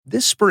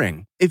This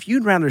spring, if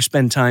you'd rather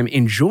spend time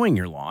enjoying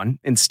your lawn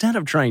instead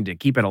of trying to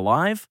keep it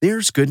alive,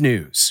 there's good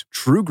news.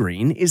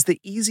 TruGreen is the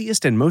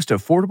easiest and most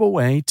affordable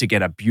way to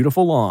get a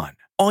beautiful lawn.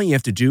 All you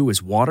have to do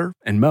is water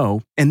and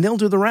mow, and they'll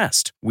do the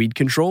rest. Weed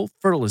control,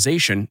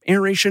 fertilization,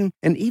 aeration,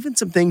 and even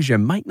some things you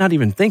might not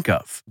even think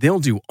of. They'll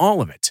do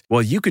all of it,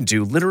 while you can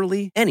do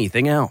literally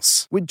anything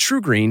else. With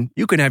TruGreen,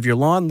 you can have your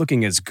lawn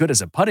looking as good as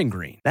a putting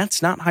green.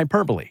 That's not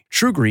hyperbole.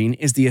 TruGreen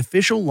is the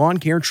official lawn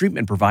care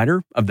treatment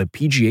provider of the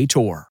PGA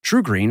Tour.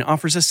 TruGreen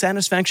offers a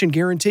satisfaction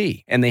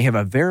guarantee, and they have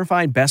a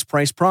verified best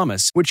price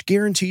promise, which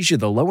guarantees you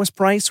the lowest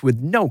price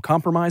with no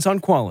compromise on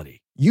quality.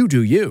 You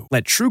do you.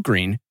 Let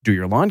TruGreen do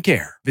your lawn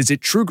care. Visit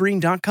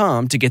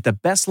TruGreen.com to get the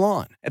best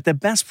lawn at the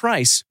best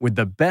price with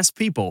the best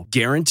people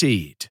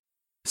guaranteed.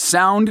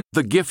 Sound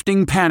the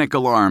gifting panic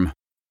alarm.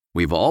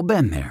 We've all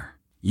been there.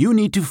 You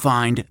need to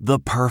find the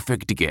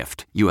perfect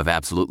gift. You have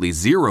absolutely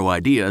zero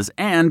ideas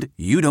and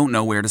you don't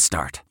know where to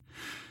start.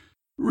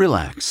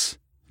 Relax.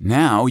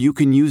 Now you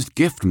can use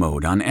gift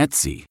mode on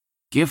Etsy.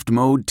 Gift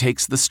mode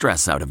takes the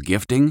stress out of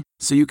gifting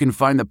so you can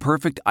find the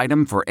perfect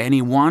item for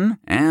anyone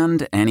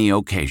and any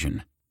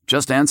occasion.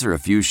 Just answer a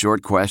few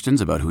short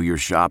questions about who you're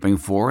shopping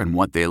for and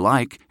what they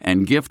like,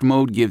 and gift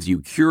mode gives you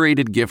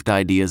curated gift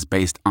ideas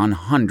based on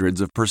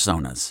hundreds of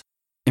personas.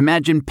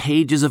 Imagine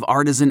pages of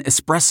artisan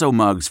espresso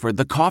mugs for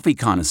the coffee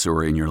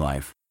connoisseur in your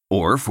life.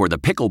 Or for the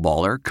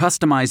pickleballer,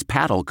 customized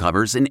paddle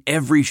covers in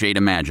every shade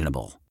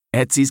imaginable.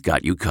 Etsy's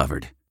got you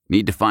covered.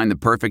 Need to find the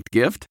perfect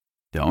gift?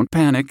 Don't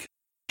panic.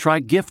 Try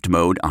gift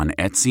mode on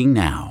Etsy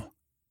now.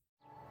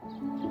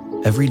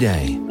 Every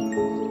day,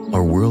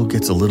 our world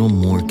gets a little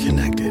more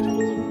connected,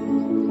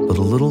 but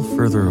a little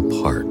further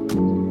apart.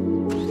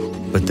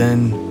 But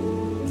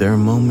then, there are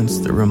moments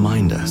that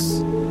remind us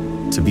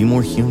to be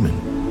more human.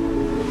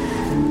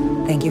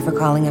 Thank you for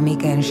calling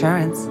Amica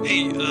Insurance.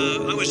 Hey,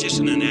 I was just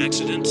in an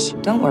accident.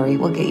 Don't worry,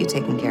 we'll get you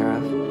taken care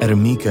of. At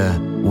Amica,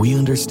 we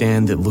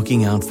understand that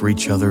looking out for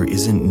each other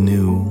isn't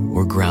new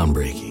or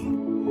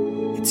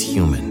groundbreaking. It's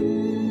human.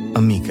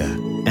 Amica,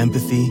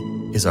 empathy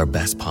is our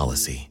best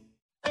policy.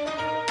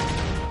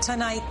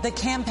 Tonight, the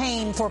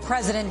campaign for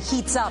president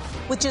heats up.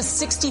 With just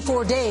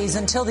 64 days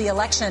until the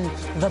election,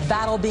 the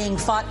battle being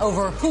fought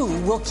over who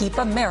will keep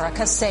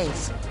America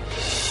safe.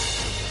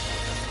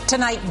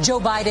 Tonight, Joe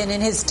Biden, in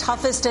his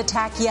toughest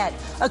attack yet,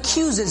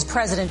 accuses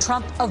President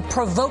Trump of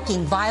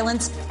provoking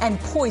violence and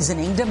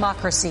poisoning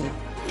democracy.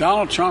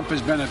 Donald Trump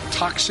has been a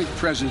toxic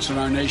presence in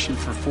our nation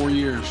for 4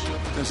 years.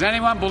 Does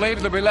anyone believe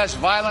there'll be less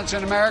violence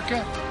in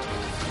America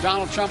if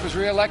Donald Trump is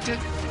reelected?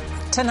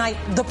 Tonight,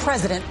 the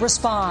president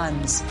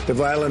responds. The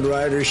violent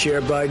rioters share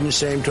Biden's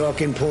same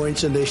talking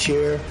points, and they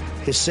share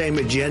his same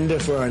agenda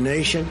for our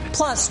nation.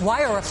 Plus,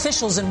 why are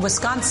officials in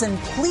Wisconsin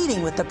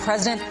pleading with the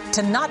president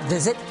to not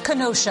visit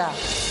Kenosha?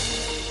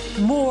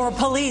 More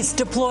police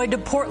deployed to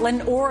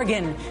Portland,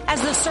 Oregon,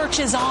 as the search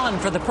is on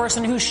for the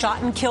person who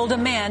shot and killed a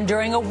man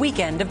during a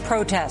weekend of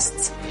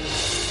protests.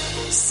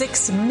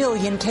 6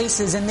 million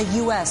cases in the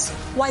U.S.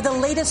 Why the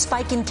latest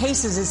spike in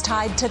cases is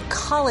tied to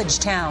college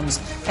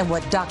towns, and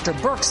what Dr.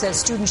 Burke says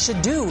students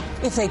should do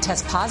if they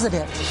test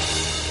positive.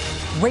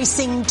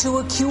 Racing to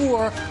a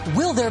cure.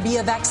 Will there be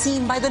a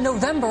vaccine by the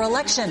November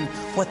election?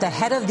 What the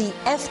head of the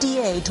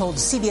FDA told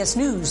CBS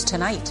News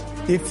tonight.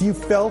 If you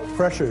felt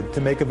pressured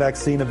to make a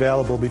vaccine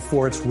available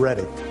before it's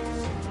ready,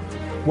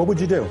 what would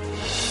you do?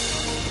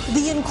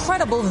 The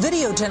incredible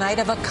video tonight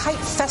of a kite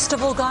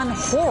festival gone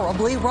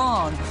horribly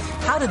wrong.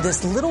 How did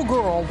this little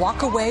girl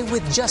walk away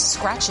with just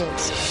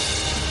scratches?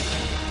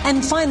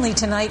 And finally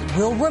tonight,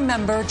 we'll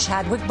remember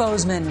Chadwick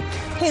Boseman,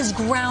 his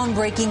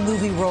groundbreaking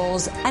movie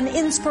roles, an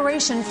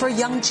inspiration for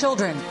young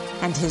children,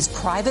 and his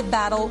private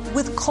battle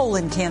with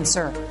colon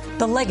cancer,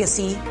 the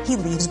legacy he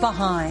leaves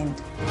behind.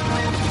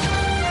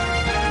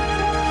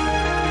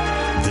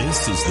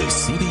 This is the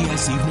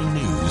CBS Evening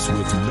News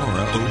with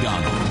Norah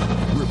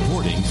O'Donnell,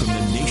 reporting from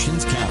the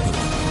nation's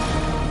capital.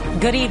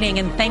 Good evening,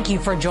 and thank you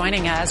for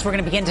joining us. We're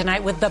going to begin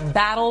tonight with the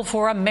battle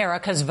for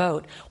America's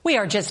vote. We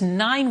are just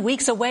 9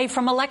 weeks away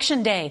from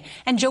Election Day,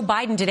 and Joe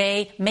Biden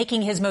today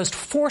making his most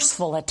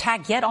forceful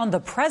attack yet on the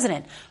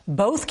president.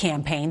 Both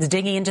campaigns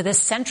digging into this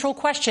central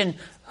question: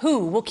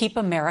 who will keep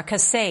America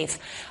safe?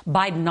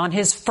 Biden on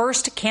his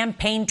first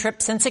campaign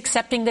trip since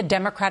accepting the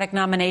Democratic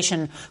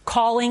nomination,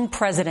 calling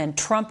President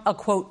Trump a,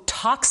 quote,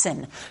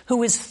 toxin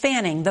who is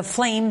fanning the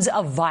flames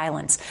of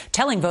violence,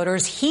 telling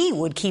voters he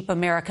would keep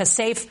America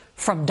safe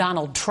from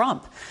Donald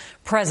Trump.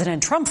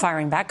 President Trump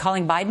firing back,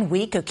 calling Biden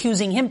weak,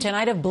 accusing him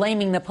tonight of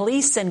blaming the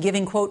police and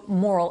giving, quote,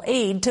 moral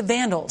aid to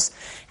vandals.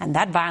 And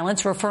that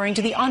violence referring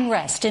to the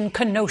unrest in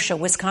Kenosha,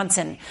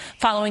 Wisconsin,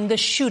 following the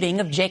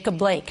shooting of Jacob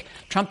Blake.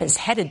 Trump is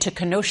headed to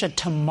Kenosha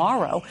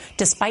tomorrow,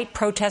 despite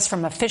protests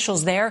from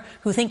officials there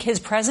who think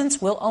his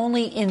presence will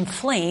only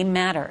inflame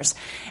matters.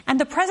 And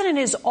the president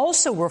is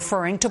also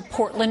referring to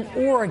Portland,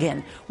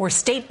 Oregon, where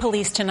state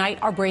police tonight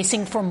are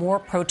bracing for more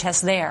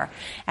protests there,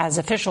 as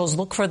officials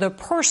look for the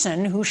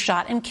person who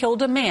shot and killed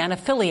a man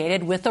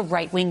affiliated with a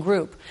right-wing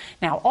group.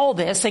 Now, all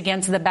this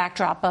against the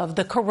backdrop of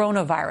the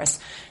coronavirus.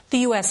 The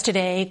U.S.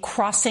 today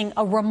crossing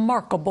a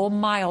remarkable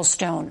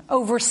milestone.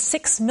 Over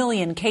 6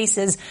 million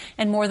cases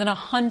and more than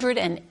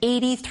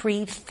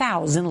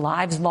 183,000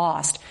 lives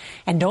lost.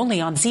 And only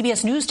on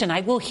CBS News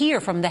tonight, we'll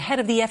hear from the head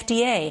of the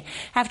FDA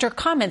after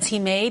comments he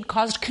made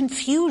caused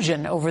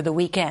confusion over the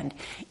weekend.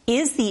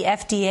 Is the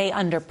FDA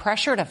under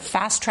pressure to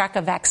fast-track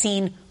a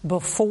vaccine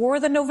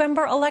before the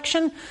November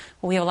election?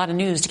 Well, we have a lot of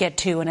news to get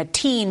to and a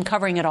team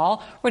covering it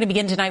all. We're going to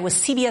begin tonight with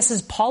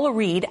CBS's Paula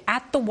Reed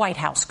at the White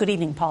House. Good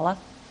evening, Paula.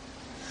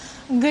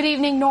 Good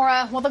evening,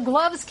 Nora. Well, the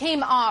gloves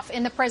came off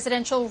in the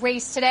presidential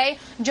race today.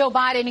 Joe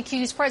Biden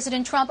accused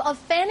President Trump of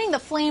fanning the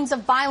flames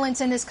of violence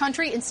in this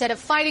country instead of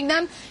fighting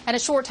them. And a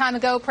short time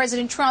ago,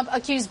 President Trump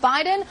accused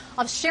Biden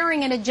of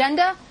sharing an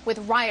agenda with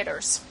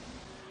rioters.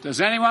 Does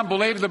anyone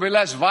believe there'll be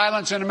less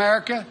violence in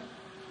America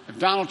if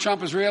Donald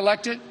Trump is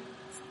reelected?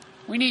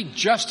 We need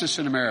justice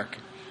in America.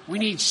 We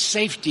need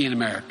safety in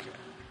America.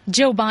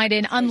 Joe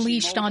Biden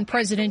unleashed on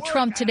President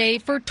Trump today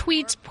for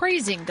tweets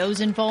praising those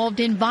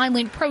involved in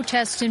violent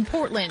protests in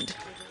Portland.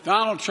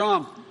 Donald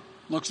Trump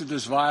looks at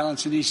this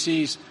violence and he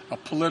sees a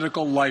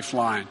political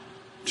lifeline.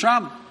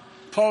 Trump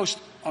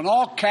posts an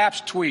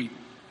all-caps tweet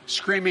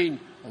screaming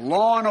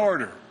law and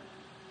order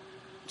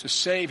to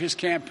save his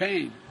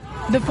campaign.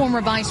 The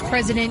former vice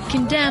president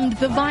condemned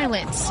the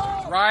violence.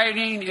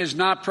 Rioting is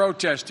not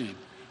protesting.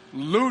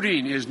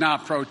 Looting is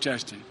not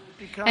protesting.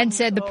 And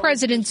said the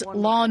president's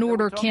law and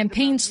order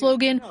campaign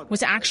slogan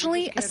was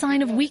actually a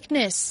sign of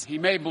weakness. He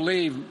may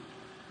believe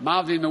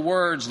mouthing the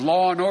words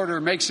law and order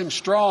makes him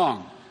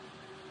strong,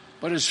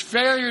 but his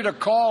failure to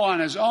call on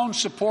his own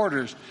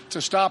supporters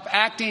to stop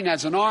acting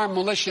as an armed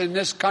militia in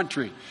this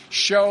country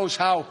shows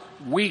how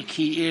weak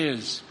he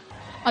is.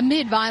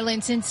 Amid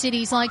violence in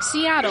cities like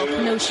Seattle,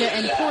 Kenosha,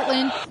 and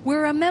Portland,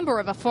 where a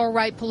member of a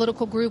far-right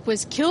political group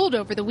was killed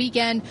over the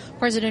weekend,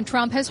 President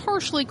Trump has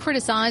harshly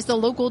criticized the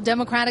local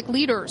Democratic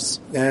leaders.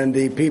 And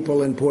the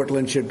people in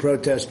Portland should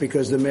protest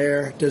because the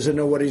mayor doesn't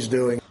know what he's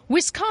doing.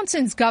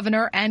 Wisconsin's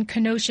governor and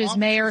Kenosha's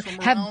mayor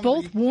have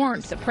both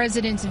warned the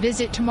president's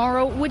visit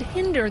tomorrow would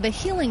hinder the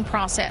healing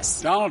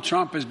process. Donald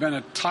Trump has been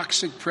a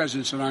toxic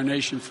presence in our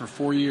nation for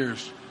 4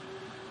 years,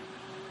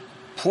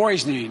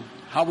 poisoning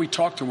how we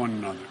talk to one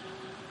another,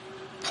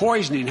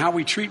 poisoning how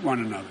we treat one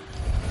another.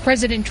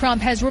 President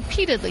Trump has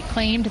repeatedly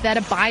claimed that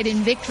a Biden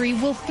victory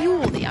will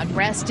fuel the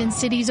unrest in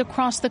cities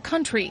across the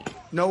country.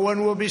 No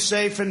one will be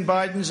safe in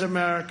Biden's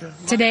America.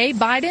 Today,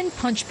 Biden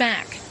punched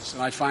back.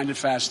 And I find it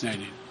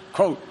fascinating.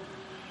 Quote,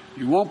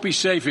 "You won't be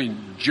safe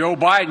in Joe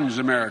Biden's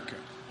America."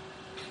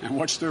 And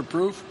what's their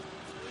proof?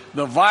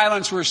 The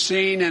violence we're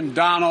seeing in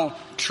Donald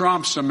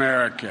Trump's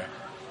America.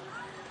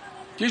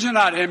 These are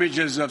not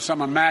images of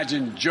some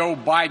imagined Joe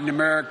Biden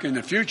America in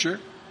the future.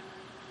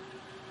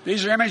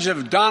 These are images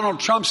of Donald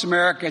Trump's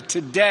America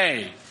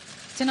today.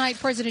 Tonight,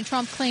 President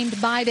Trump claimed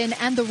Biden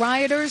and the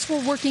rioters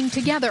were working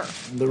together.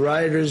 The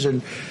rioters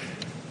and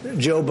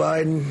Joe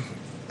Biden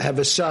have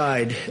a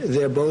side.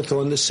 They're both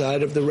on the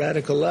side of the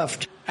radical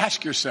left.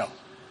 Ask yourself,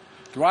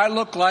 do I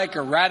look like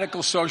a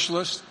radical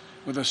socialist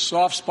with a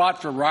soft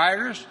spot for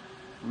rioters?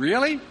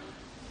 Really?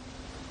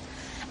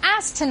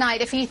 Asked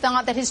tonight if he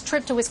thought that his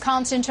trip to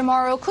Wisconsin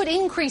tomorrow could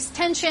increase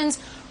tensions,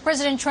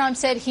 President Trump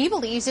said he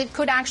believes it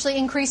could actually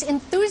increase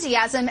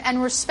enthusiasm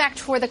and respect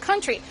for the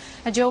country.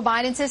 And Joe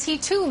Biden says he,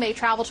 too, may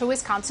travel to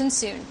Wisconsin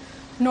soon.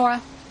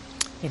 Nora.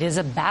 It is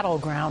a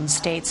battleground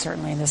state,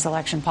 certainly, in this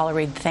election. Paula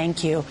Reed,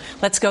 thank you.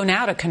 Let's go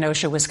now to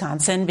Kenosha,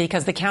 Wisconsin,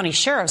 because the county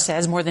sheriff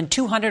says more than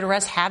 200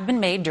 arrests have been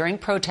made during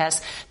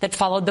protests that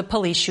followed the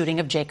police shooting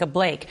of Jacob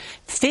Blake.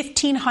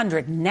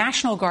 1,500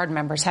 National Guard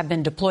members have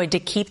been deployed to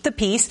keep the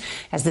peace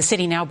as the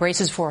city now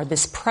braces for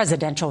this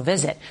presidential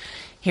visit.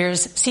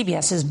 Here's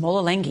CBS's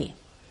Mola Lenghi.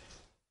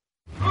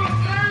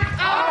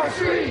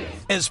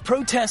 As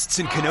protests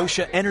in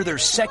Kenosha enter their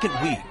second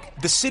week,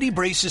 the city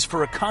braces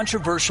for a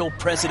controversial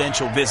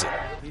presidential visit.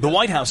 The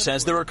White House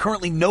says there are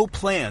currently no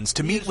plans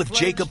to meet with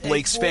Jacob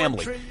Blake's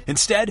family.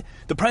 Instead,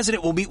 the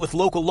president will meet with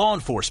local law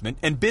enforcement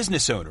and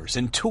business owners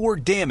and tour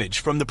damage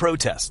from the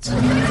protests.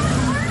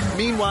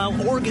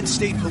 Meanwhile, Oregon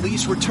State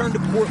Police returned to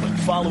Portland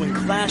following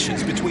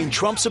clashes between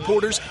Trump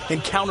supporters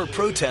and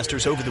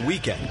counter-protesters over the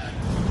weekend.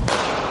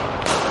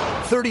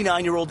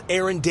 39-year-old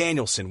Aaron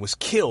Danielson was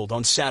killed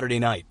on Saturday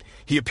night.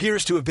 He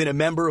appears to have been a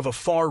member of a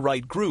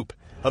far-right group.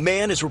 A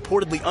man is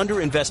reportedly under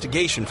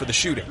investigation for the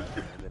shooting.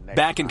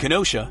 Back in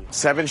Kenosha,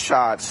 7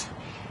 shots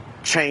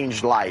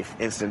changed life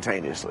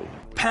instantaneously.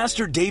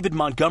 Pastor David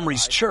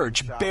Montgomery's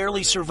church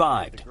barely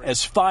survived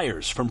as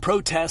fires from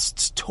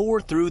protests tore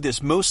through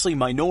this mostly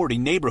minority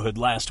neighborhood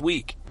last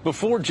week.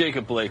 Before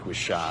Jacob Blake was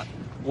shot,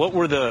 what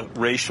were the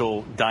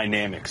racial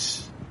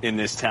dynamics in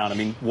this town? I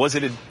mean, was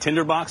it a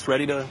tinderbox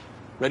ready to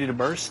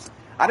burst?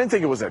 I didn't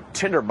think it was a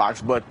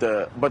tinderbox, but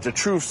the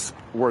truths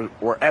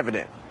were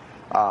evident.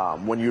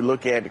 When you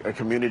look at a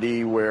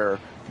community where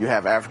you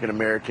have African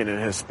American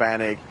and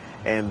Hispanic,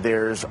 and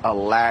there's a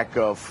lack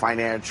of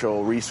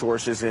financial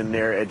resources in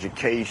their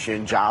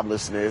education,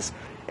 joblessness,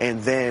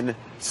 and then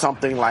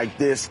something like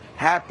this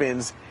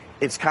happens,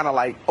 it's kind of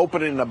like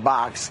opening the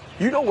box.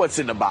 You know what's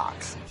in the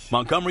box.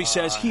 Montgomery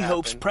says he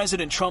hopes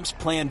President Trump's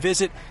planned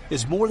visit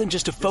is more than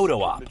just a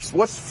photo op.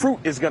 What fruit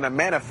is going to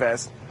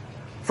manifest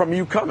from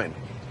you coming?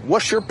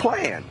 What's your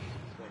plan?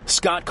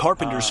 Scott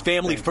Carpenter's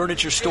family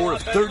furniture store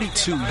of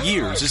 32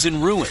 years is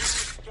in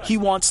ruins. He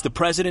wants the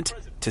president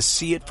to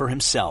see it for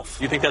himself.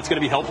 You think that's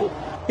going to be helpful?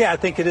 Yeah, I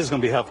think it is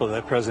going to be helpful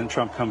that President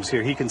Trump comes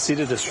here. He can see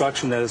the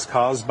destruction that is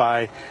caused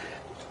by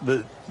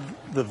the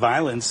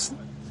violence.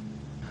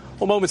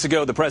 Well, moments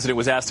ago, the president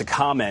was asked to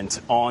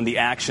comment on the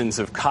actions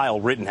of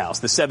Kyle Rittenhouse,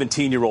 the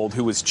 17-year-old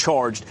who was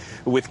charged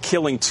with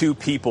killing two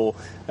people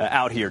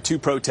out here, two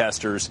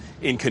protesters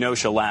in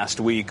Kenosha last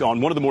week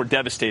on one of the more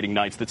devastating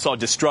nights that saw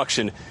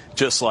destruction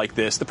just like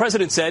this. The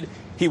president said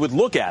he would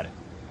look at it,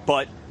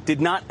 but did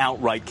not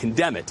outright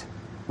condemn it.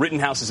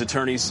 Rittenhouse's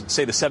attorneys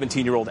say the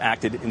 17-year-old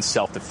acted in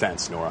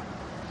self-defense, Nora.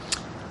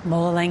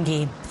 Mola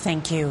Lenghi,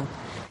 thank you.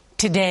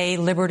 Today,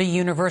 Liberty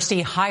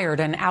University hired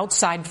an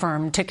outside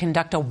firm to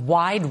conduct a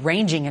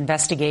wide-ranging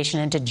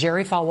investigation into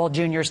Jerry Falwell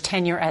Jr.'s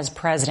tenure as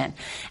president.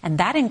 And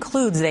that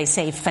includes, they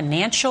say,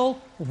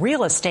 financial,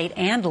 real estate,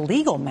 and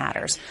legal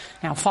matters.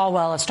 Now,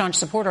 Falwell, a staunch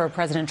supporter of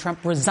President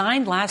Trump,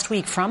 resigned last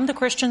week from the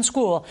Christian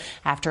school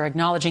after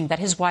acknowledging that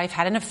his wife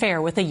had an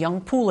affair with a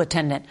young pool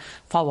attendant.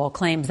 Falwell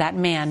claims that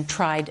man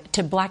tried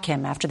to black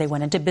him after they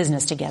went into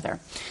business together.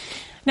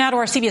 Now to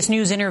our CBS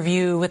News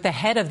interview with the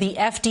head of the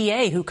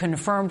FDA, who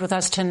confirmed with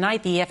us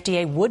tonight the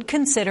FDA would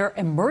consider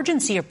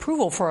emergency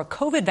approval for a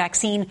COVID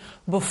vaccine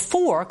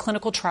before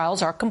clinical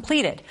trials are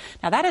completed.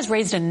 Now, that has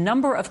raised a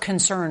number of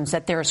concerns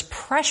that there's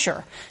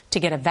pressure to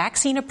get a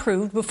vaccine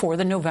approved before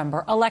the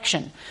November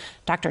election.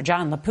 Dr.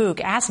 John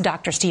LaPook asked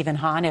Dr. Stephen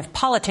Hahn if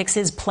politics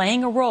is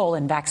playing a role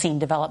in vaccine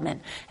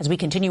development as we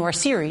continue our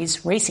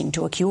series, Racing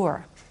to a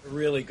Cure.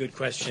 Really good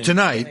question.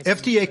 Tonight,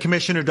 FDA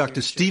Commissioner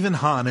Dr. Stephen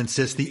Hahn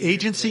insists the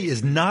agency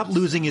is not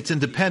losing its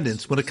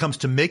independence when it comes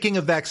to making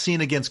a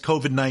vaccine against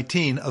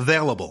COVID-19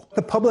 available.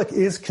 The public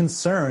is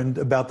concerned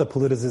about the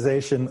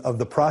politicization of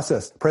the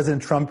process.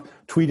 President Trump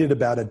tweeted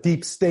about a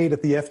deep state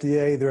at the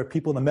FDA. There are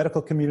people in the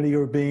medical community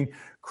who are being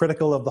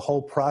critical of the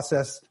whole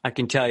process. I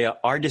can tell you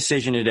our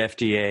decision at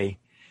FDA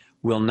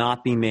will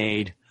not be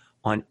made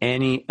on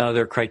any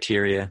other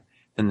criteria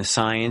than the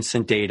science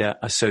and data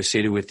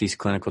associated with these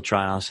clinical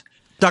trials.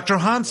 Dr.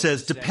 Hahn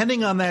says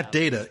depending on that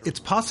data,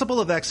 it's possible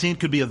a vaccine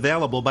could be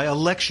available by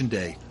Election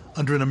Day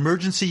under an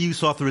emergency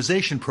use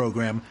authorization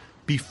program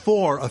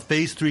before a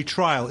phase 3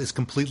 trial is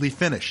completely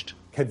finished.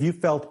 Have you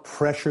felt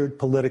pressured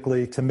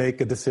politically to make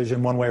a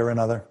decision one way or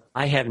another?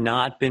 I have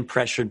not been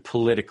pressured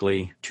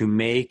politically to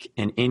make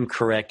an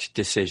incorrect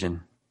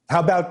decision.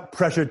 How about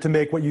pressured to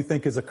make what you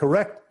think is a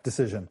correct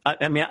decision?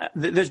 I mean,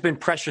 there's been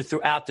pressure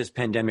throughout this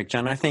pandemic,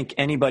 John. I think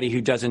anybody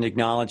who doesn't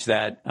acknowledge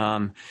that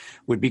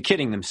would be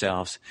kidding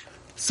themselves.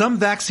 Some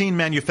vaccine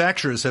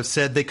manufacturers have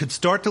said they could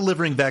start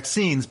delivering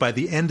vaccines by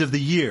the end of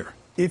the year.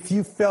 If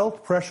you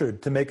felt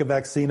pressured to make a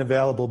vaccine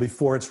available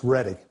before it's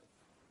ready,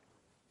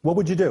 what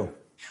would you do?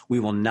 We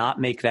will not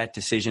make that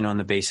decision on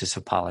the basis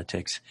of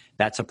politics.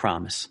 That's a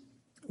promise.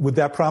 Would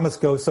that promise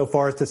go so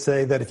far as to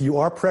say that if you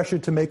are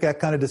pressured to make that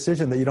kind of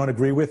decision that you don't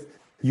agree with,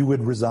 you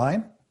would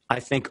resign? I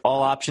think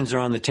all options are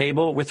on the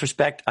table. With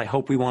respect, I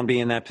hope we won't be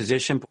in that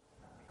position.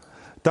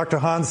 Dr.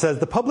 Hahn says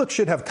the public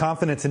should have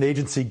confidence in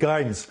agency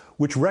guidance,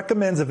 which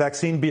recommends a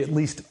vaccine be at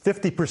least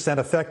 50%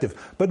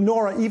 effective. But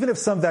Nora, even if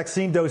some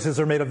vaccine doses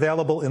are made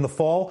available in the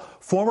fall,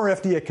 former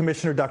FDA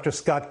Commissioner Dr.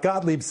 Scott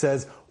Gottlieb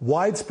says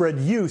widespread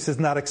use is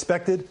not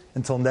expected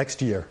until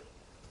next year.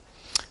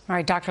 All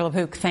right, Dr.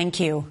 LaPook, thank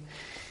you.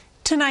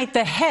 Tonight,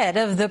 the head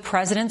of the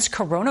president's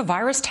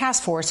coronavirus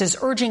task force is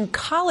urging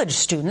college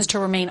students to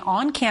remain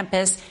on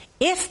campus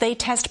if they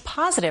test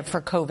positive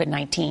for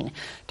COVID-19.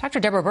 Dr.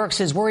 Deborah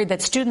Birx is worried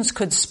that students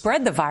could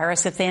spread the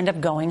virus if they end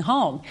up going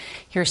home.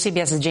 Here's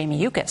CBS's Jamie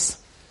Yuccas.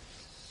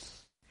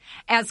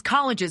 As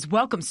colleges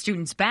welcome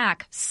students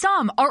back,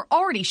 some are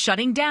already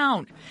shutting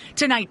down.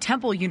 Tonight,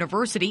 Temple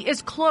University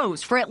is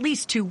closed for at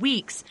least 2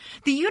 weeks.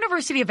 The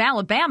University of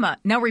Alabama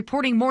now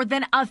reporting more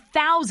than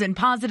 1,000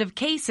 positive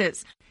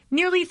cases.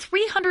 Nearly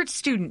 300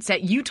 students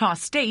at Utah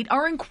State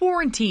are in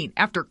quarantine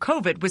after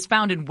COVID was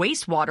found in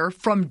wastewater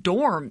from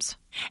dorms.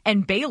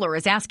 And Baylor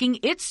is asking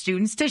its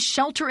students to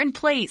shelter in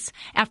place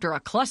after a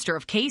cluster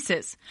of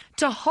cases.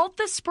 To halt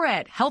the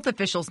spread, health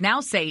officials now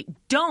say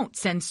don't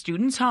send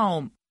students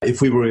home.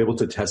 If we were able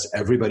to test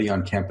everybody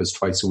on campus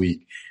twice a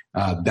week,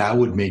 that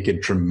would make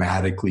it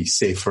dramatically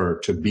safer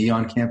to be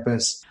on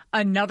campus.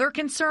 Another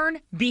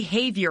concern,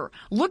 behavior.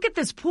 Look at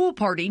this pool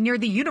party near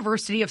the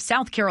University of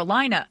South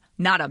Carolina.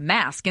 Not a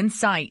mask in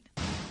sight.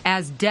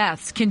 As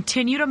deaths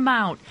continue to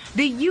mount,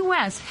 the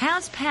U.S.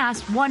 has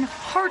passed one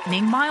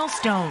heartening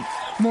milestone.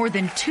 More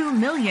than 2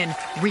 million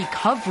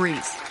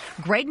recoveries.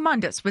 Greg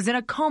Mundus was in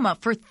a coma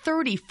for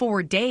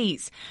 34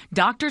 days.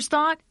 Doctors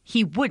thought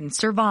he wouldn't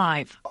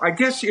survive. I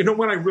guess, you know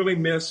what I really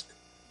missed?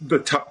 The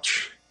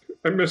touch.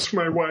 I miss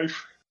my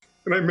wife,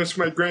 and I miss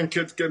my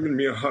grandkids giving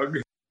me a hug.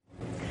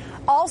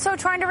 Also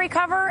trying to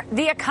recover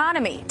the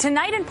economy.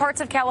 Tonight in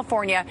parts of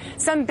California,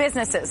 some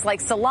businesses like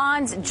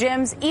salons,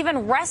 gyms,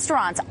 even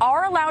restaurants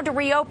are allowed to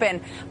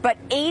reopen, but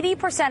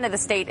 80% of the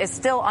state is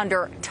still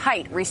under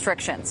tight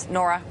restrictions.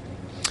 Nora?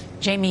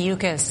 Jamie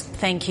Yuccas,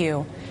 thank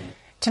you.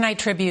 Tonight,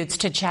 tributes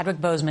to Chadwick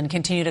Boseman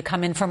continue to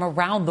come in from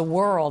around the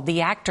world.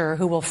 The actor,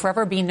 who will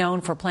forever be known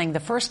for playing the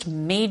first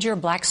major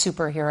black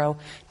superhero,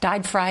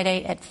 died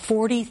Friday at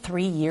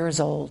 43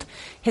 years old.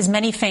 His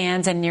many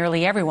fans and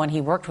nearly everyone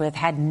he worked with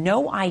had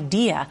no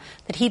idea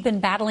that he'd been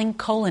battling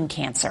colon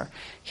cancer.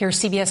 Here's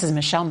CBS's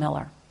Michelle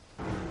Miller.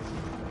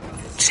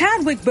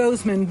 Chadwick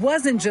Boseman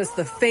wasn't just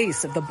the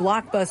face of the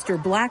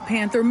blockbuster Black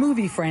Panther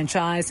movie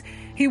franchise.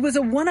 He was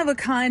a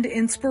one-of-a-kind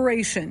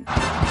inspiration.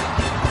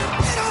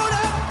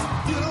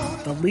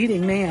 The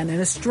leading man in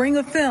a string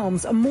of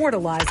films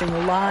immortalizing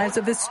the lives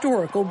of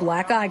historical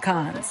black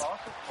icons.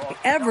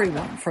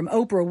 Everyone from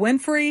Oprah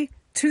Winfrey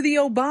to the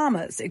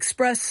Obamas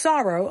expressed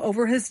sorrow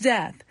over his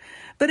death.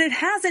 But it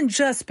hasn't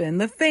just been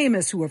the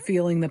famous who are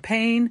feeling the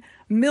pain.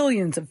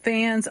 Millions of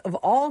fans of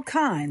all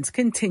kinds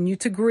continue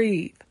to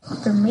grieve.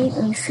 It made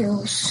me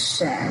feel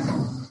sad.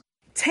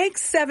 Take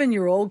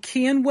 7-year-old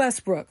Kian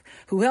Westbrook,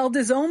 who held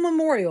his own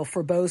memorial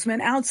for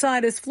Boseman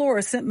outside his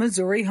Florissant,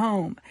 Missouri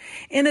home.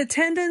 In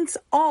attendance,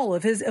 all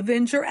of his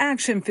Avenger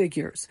action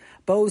figures.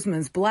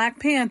 Boseman's Black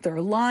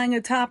Panther lying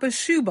atop a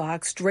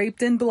shoebox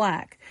draped in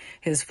black.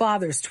 His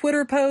father's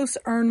Twitter post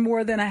earned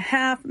more than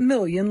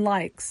 500,000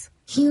 likes.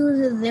 He was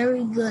a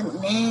very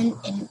good man,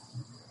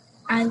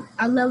 and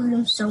I loved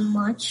him so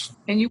much.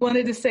 And you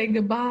wanted to say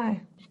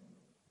goodbye?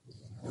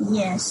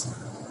 Yes,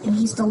 and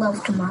he still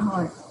loved to my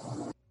heart.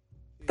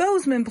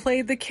 Boseman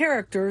played the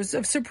characters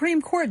of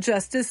Supreme Court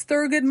Justice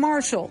Thurgood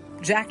Marshall,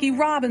 Jackie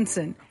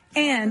Robinson,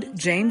 and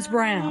James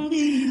Brown.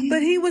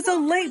 But he was a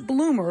late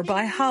bloomer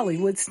by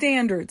Hollywood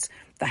standards.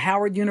 The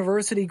Howard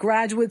University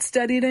graduate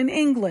studied in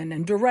England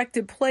and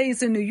directed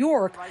plays in New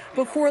York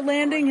before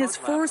landing his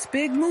first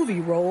big movie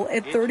role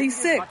at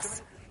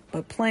 36.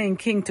 But playing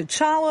King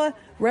T'Challa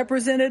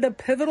represented a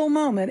pivotal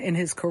moment in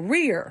his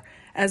career,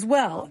 as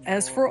well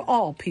as for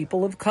all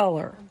people of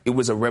color. It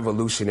was a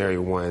revolutionary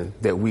one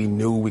that we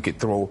knew we could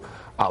throw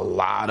a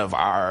lot of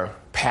our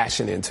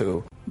passion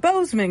into.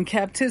 Boseman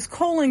kept his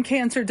colon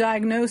cancer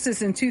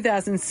diagnosis in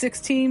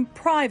 2016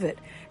 private,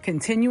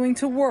 continuing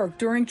to work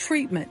during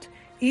treatment.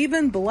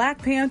 Even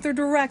Black Panther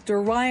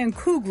director Ryan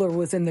Coogler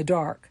was in the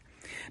dark.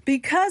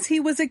 Because he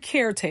was a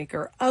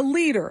caretaker, a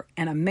leader,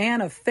 and a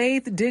man of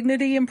faith,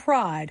 dignity, and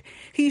pride,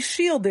 he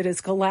shielded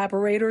his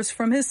collaborators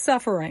from his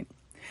suffering.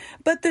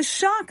 But the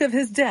shock of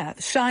his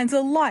death shines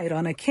a light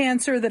on a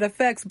cancer that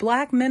affects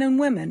black men and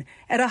women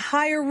at a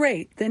higher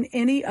rate than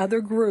any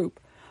other group,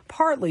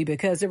 partly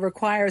because it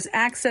requires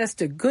access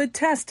to good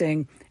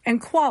testing and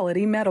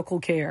quality medical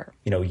care.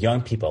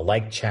 Young people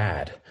like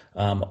Chad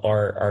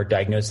are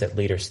diagnosed at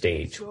later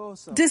stage.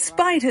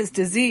 Despite his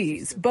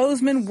disease,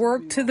 Boseman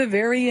worked to the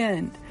very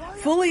end,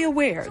 fully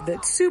aware that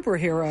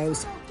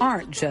superheroes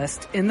aren't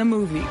just in the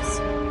movies.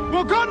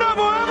 Wakanda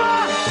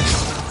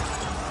forever!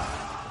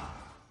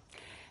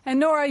 And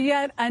Nora,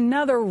 yet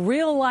another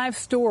real-life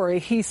story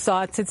he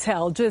sought to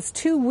tell. Just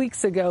 2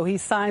 weeks ago, he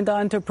signed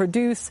on to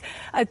produce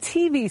a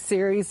TV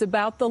series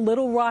about the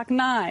Little Rock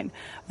Nine,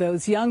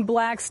 those young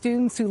black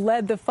students who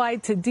led the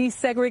fight to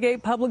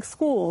desegregate public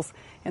schools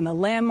in the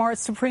landmark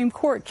Supreme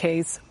Court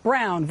case,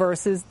 Brown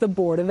versus the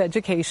Board of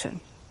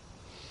Education.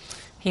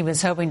 He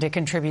was hoping to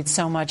contribute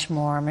so much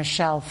more.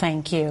 Michelle,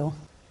 thank you.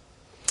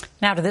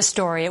 Now to this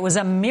story. It was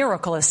a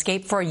miracle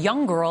escape for a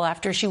young girl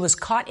after she was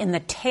caught in the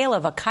tail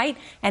of a kite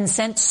and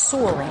sent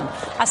soaring.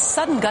 A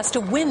sudden gust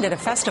of wind at a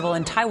festival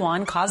in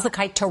Taiwan caused the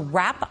kite to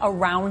wrap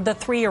around the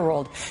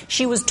 3-year-old.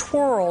 She was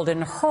twirled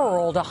and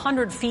hurled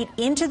 100 feet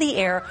into the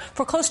air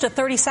for close to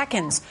 30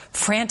 seconds.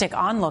 Frantic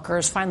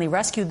onlookers finally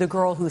rescued the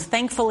girl, who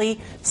thankfully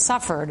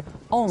suffered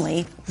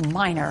only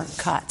minor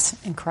cuts.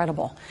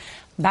 Incredible.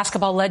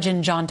 Basketball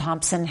legend John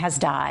Thompson has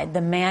died.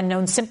 The man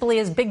known simply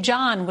as Big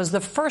John was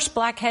the first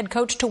black head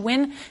coach to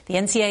win the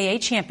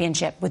NCAA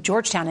championship with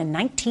Georgetown in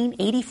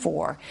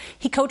 1984.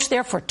 He coached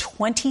there for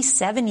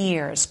 27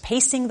 years,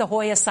 pacing the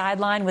Hoya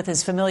sideline with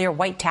his familiar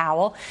white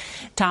towel.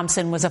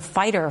 Thompson was a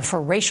fighter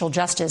for racial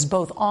justice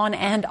both on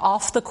and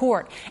off the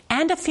court,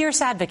 and a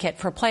fierce advocate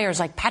for players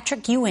like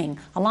Patrick Ewing,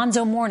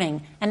 Alonzo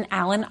Mourning, and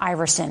Allen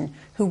Iverson,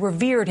 who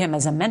revered him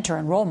as a mentor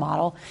and role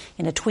model.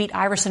 In a tweet,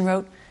 Iverson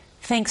wrote,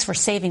 "Thanks for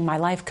saving my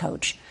life,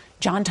 Coach."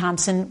 John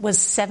Thompson was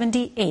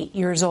 78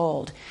 years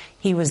old.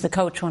 He was the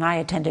coach when I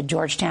attended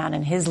Georgetown,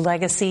 and his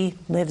legacy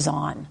lives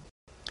on.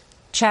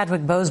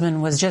 Chadwick Boseman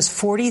was just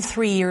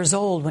 43 years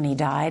old when he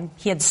died.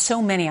 He had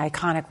so many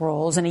iconic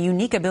roles and a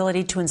unique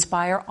ability to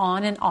inspire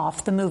on and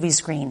off the movie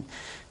screen.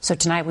 So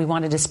tonight we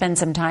wanted to spend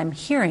some time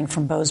hearing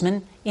from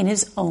Boseman in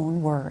his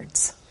own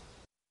words.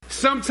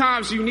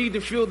 Sometimes you need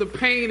to feel the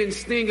pain and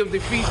sting of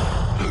defeat.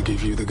 I'll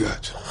give you the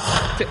guts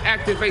to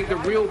activate the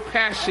real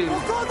passion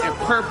and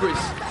purpose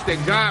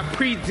that God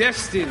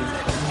predestined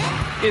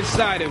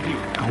inside of you.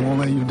 I won't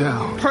let you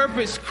down.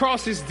 Purpose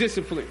crosses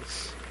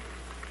disciplines.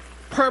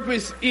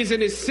 Purpose is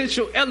an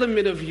essential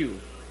element of you.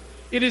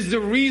 It is the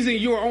reason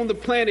you are on the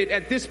planet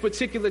at this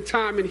particular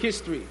time in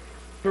history.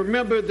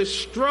 Remember, the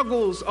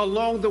struggles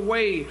along the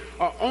way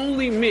are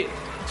only meant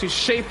to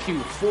shape you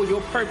for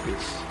your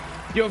purpose.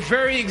 Your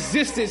very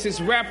existence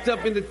is wrapped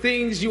up in the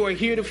things you are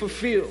here to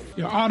fulfill.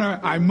 Your Honor,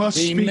 I must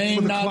speak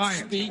for the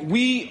client.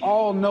 We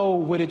all know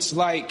what it's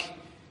like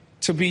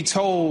to be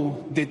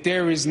told that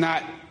there is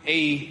not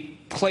a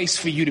place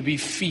for you to be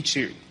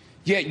featured.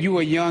 Yet you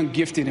are young,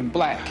 gifted, and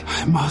black.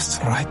 I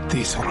must right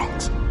these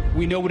wrongs.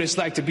 We know what it's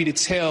like to be the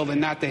tail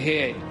and not the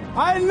head.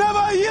 I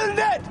never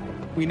yielded!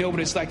 We know what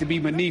it's like to be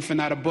beneath and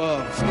not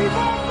above.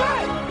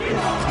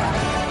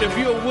 If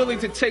you're willing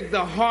to take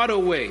the harder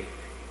way,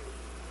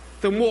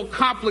 the more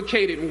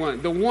complicated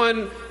one, the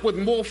one with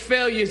more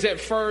failures at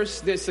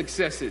first than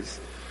successes,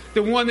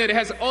 the one that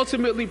has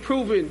ultimately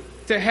proven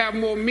to have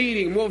more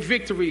meaning, more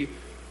victory,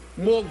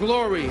 more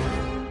glory,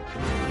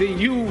 then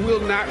you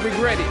will not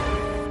regret it.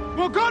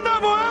 Wakanda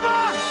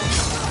forever!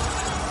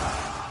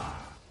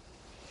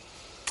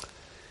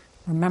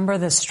 Remember,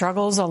 the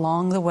struggles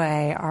along the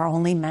way are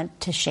only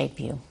meant to shape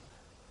you.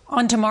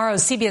 On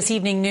tomorrow's CBS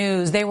Evening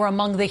News, they were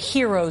among the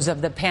heroes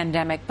of the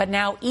pandemic, but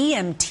now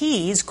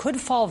EMTs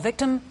could fall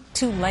victim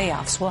to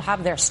layoffs. We'll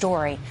have their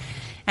story.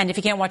 And if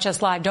you can't watch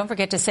us live, don't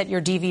forget to set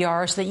your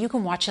DVR so that you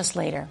can watch us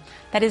later.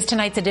 That is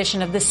tonight's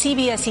edition of the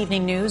CBS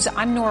Evening News.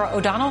 I'm Norah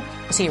O'Donnell.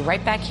 We'll see you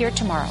right back here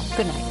tomorrow.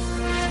 Good night.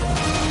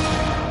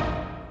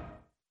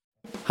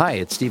 Hi,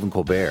 it's Stephen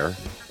Colbert,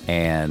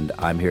 and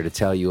I'm here to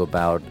tell you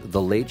about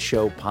The Late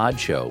Show Pod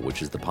Show,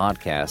 which is the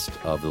podcast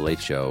of The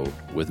Late Show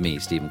with me,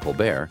 Stephen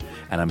Colbert,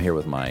 and I'm here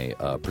with my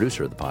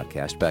producer of the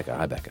podcast, Becca.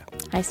 Hi, Becca.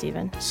 Hi,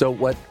 Stephen. So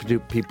what do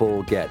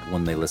people get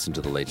when they listen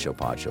to The Late Show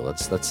Pod Show?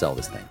 Let's sell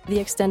this thing. The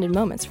extended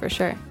moments, for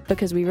sure,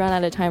 because we run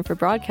out of time for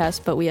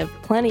broadcast, but we have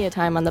plenty of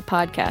time on the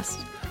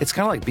podcast. It's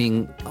kind of like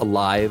being a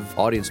live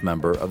audience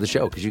member of the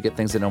show because you get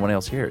things that no one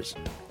else hears.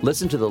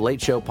 Listen to The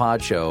Late Show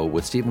Pod Show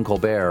with Stephen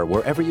Colbert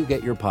wherever you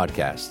get your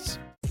podcasts.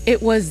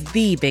 It was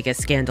the biggest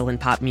scandal in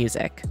pop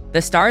music.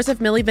 The stars of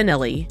Milli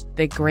Vanilli,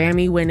 the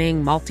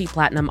Grammy-winning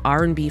multi-platinum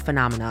R&B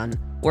phenomenon,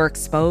 were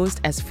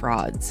exposed as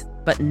frauds.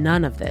 But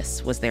none of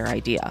this was their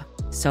idea.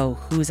 So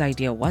whose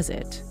idea was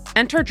it?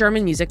 Enter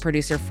German music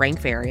producer Frank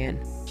Farian.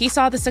 He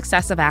saw the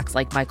success of acts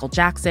like Michael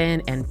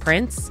Jackson and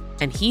Prince,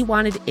 and he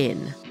wanted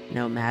in,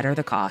 no matter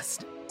the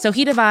cost. So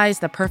he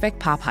devised the perfect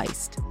pop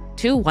heist.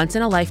 Two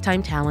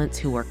once-in-a-lifetime talents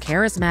who were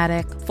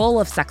charismatic, full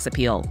of sex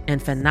appeal,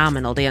 and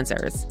phenomenal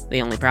dancers.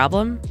 The only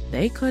problem?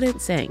 They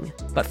couldn't sing.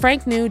 But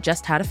Frank knew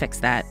just how to fix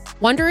that.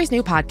 Wondery's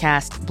new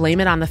podcast, Blame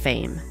It on the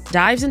Fame,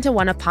 dives into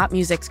one of pop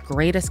music's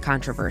greatest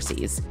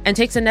controversies and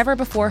takes a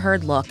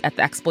never-before-heard look at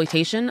the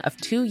exploitation of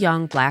two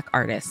young Black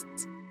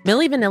artists.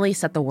 Milli Vanilli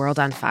set the world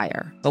on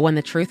fire, but when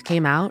the truth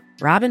came out,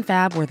 Rob and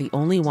Fab were the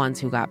only ones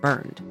who got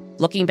burned.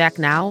 Looking back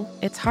now,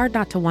 it's hard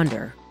not to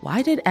wonder,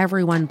 why did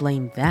everyone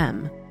blame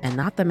them and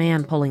not the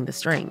man pulling the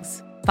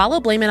strings? Follow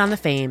Blame It on the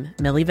Fame,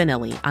 Milli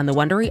Vanilli, on the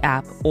Wondery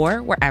app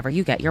or wherever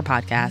you get your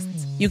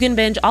podcasts. You can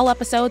binge all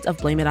episodes of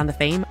Blame It on the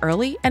Fame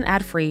early and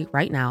ad-free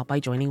right now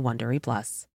by joining Wondery Plus.